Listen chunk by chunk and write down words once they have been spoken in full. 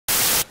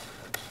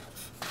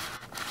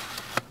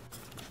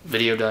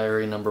Video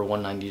diary number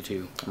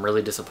 192. I'm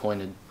really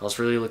disappointed. I was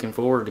really looking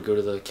forward to go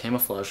to the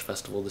camouflage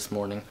festival this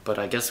morning, but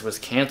I guess it was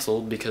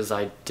canceled because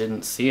I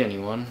didn't see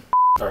anyone.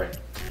 Alright,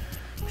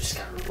 we just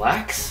gotta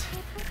relax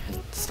and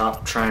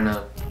stop trying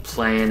to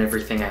plan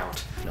everything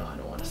out. No, I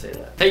don't want to say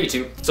that. Hey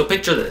YouTube, so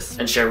picture this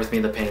and share with me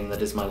the pain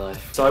that is my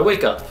life. So I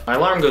wake up, my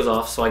alarm goes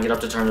off, so I get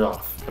up to turn it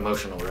off.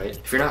 Emotional, right?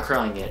 If you're not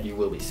crying yet, you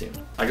will be soon.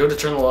 I go to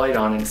turn the light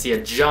on and see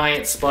a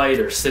giant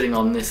spider sitting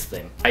on this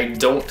thing. I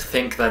don't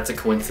think that's a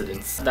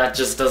coincidence. That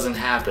just doesn't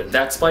happen.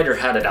 That spider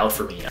had it out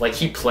for me. Like,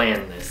 he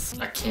planned this.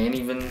 I can't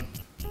even.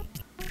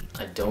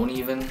 I don't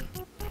even.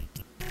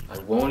 I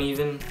won't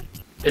even.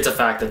 It's a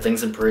fact that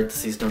things in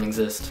parentheses don't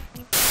exist.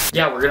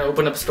 Yeah, we're gonna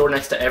open up a store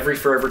next to every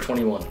Forever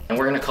 21. And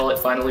we're gonna call it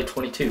Finally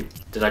 22.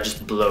 Did I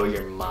just blow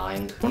your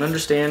mind? I don't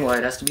understand why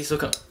it has to be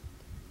so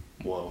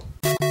Whoa.